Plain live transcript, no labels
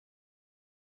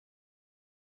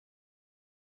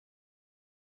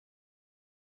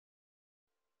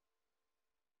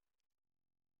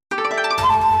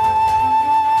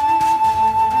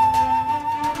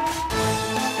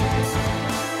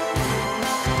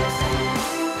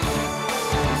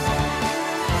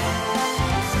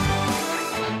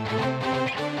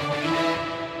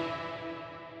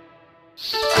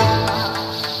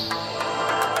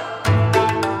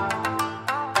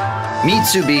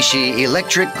Mitsubishi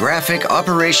Electric Graphic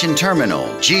Operation Terminal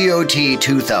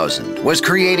GOT2000 was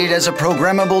created as a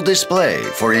programmable display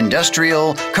for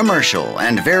industrial, commercial,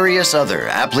 and various other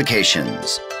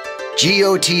applications.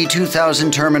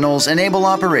 GOT2000 terminals enable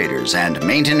operators and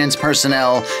maintenance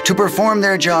personnel to perform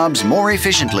their jobs more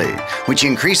efficiently, which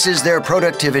increases their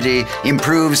productivity,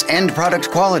 improves end product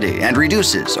quality, and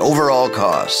reduces overall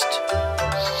cost.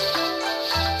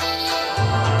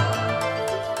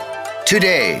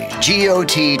 Today,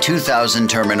 GOT2000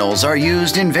 terminals are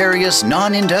used in various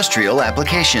non-industrial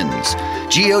applications.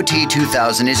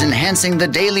 GOT2000 is enhancing the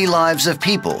daily lives of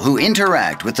people who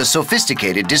interact with the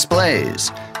sophisticated displays.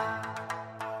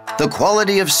 The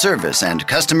quality of service and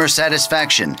customer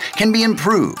satisfaction can be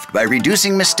improved by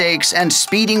reducing mistakes and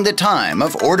speeding the time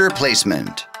of order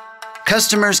placement.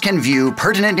 Customers can view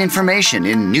pertinent information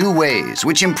in new ways,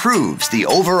 which improves the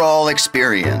overall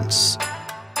experience.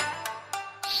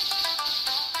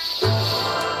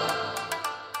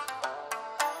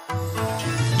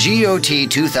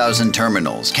 GOT2000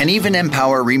 terminals can even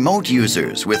empower remote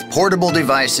users with portable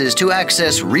devices to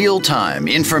access real-time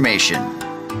information.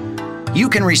 You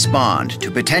can respond to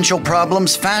potential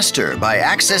problems faster by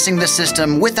accessing the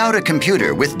system without a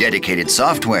computer with dedicated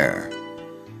software.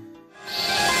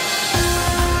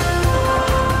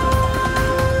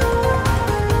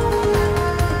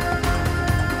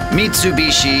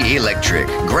 Mitsubishi Electric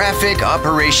Graphic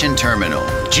Operation Terminal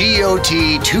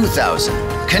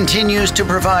GOT2000 continues to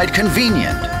provide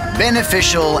convenient,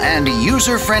 beneficial, and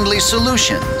user-friendly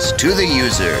solutions to the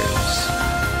users.